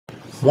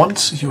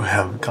Once you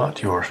have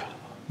got your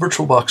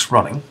VirtualBox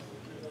running,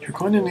 you're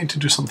going to need to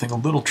do something a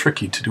little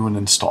tricky to do an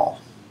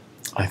install.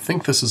 I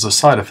think this is a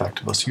side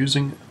effect of us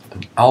using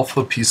an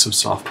alpha piece of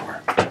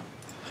software. You're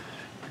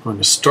going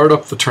to start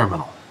up the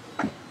terminal.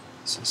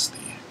 This is the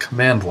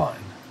command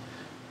line.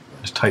 You're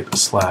going to type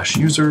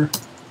 /user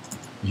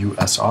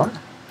usr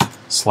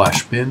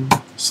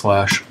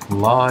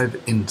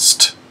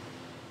 /bin/liveinst.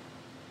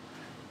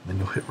 Then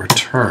you'll hit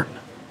return.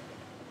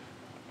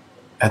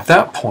 At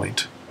that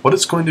point, what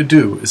it's going to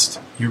do is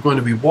you're going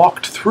to be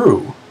walked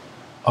through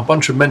a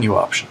bunch of menu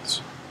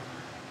options.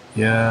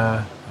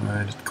 Yeah,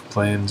 alright, it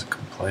complains, it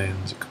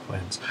complains, it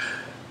complains.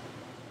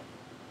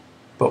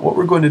 But what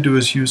we're going to do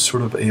is use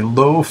sort of a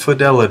low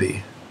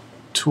fidelity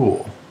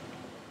tool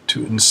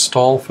to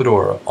install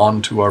Fedora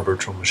onto our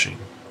virtual machine.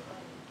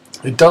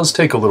 It does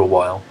take a little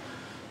while,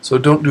 so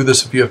don't do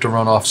this if you have to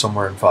run off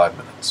somewhere in 5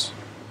 minutes.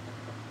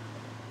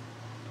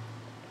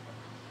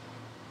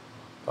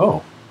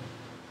 Oh.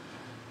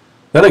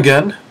 Then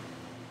again,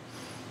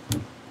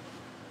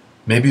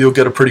 maybe you'll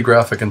get a pretty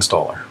graphic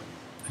installer.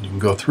 And you can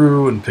go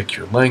through and pick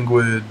your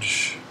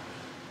language.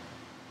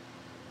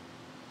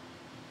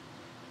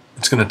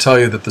 It's going to tell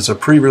you that there's a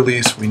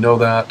pre-release. We know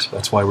that.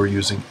 That's why we're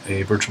using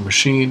a virtual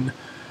machine.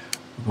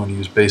 We want to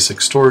use basic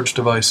storage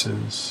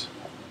devices.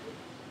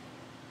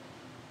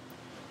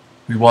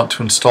 We want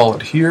to install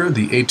it here,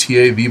 the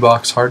ATA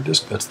VBox hard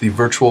disk. That's the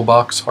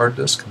VirtualBox hard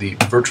disk, the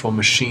virtual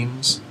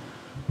machine's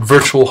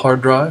virtual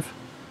hard drive.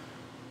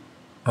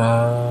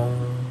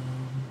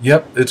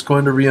 Yep, it's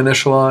going to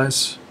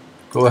reinitialize.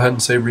 Go ahead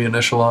and say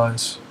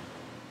reinitialize.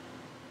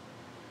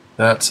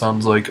 That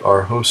sounds like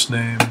our host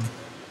name.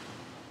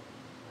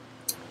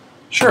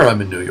 Sure,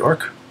 I'm in New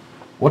York.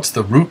 What's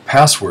the root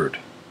password?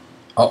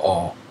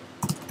 Uh-oh.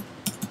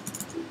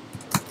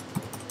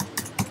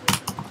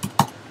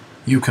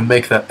 You can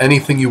make that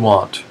anything you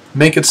want.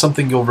 Make it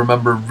something you'll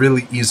remember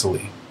really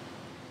easily.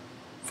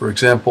 For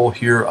example,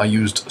 here I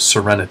used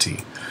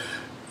Serenity.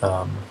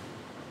 Of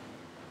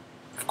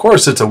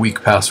course it's a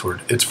weak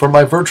password. It's for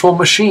my virtual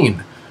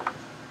machine.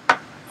 It's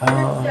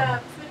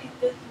pretty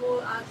dismal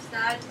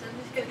outside, so I'm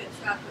just going to get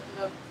chocolate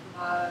milk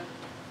tomorrow.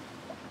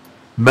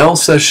 Mel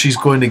says she's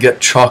going to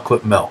get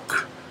chocolate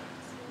milk.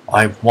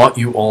 I want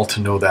you all to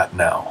know that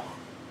now.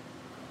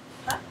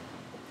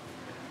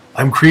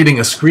 I'm creating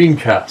a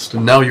screencast,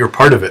 and now you're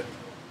part of it.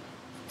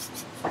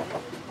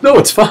 No,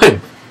 it's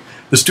fine.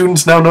 The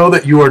students now know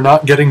that you are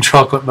not getting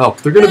chocolate milk.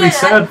 They're going to be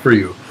sad for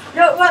you.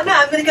 No, right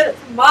now I'm going to get it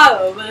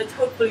tomorrow when it's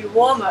hopefully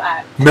warmer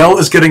out. Mel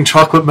is getting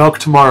chocolate milk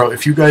tomorrow.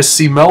 If you guys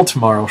see Mel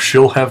tomorrow,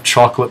 she'll have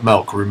chocolate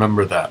milk.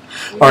 Remember that.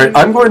 Alright,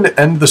 I'm going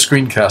to end the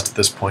screencast at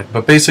this point,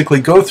 but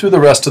basically go through the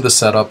rest of the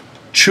setup,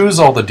 choose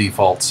all the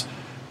defaults,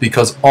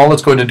 because all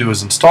it's going to do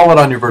is install it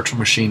on your virtual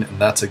machine,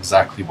 and that's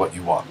exactly what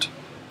you want.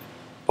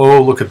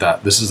 Oh, look at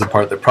that. This is the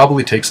part that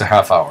probably takes a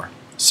half hour.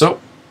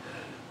 So,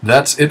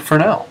 that's it for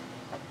now.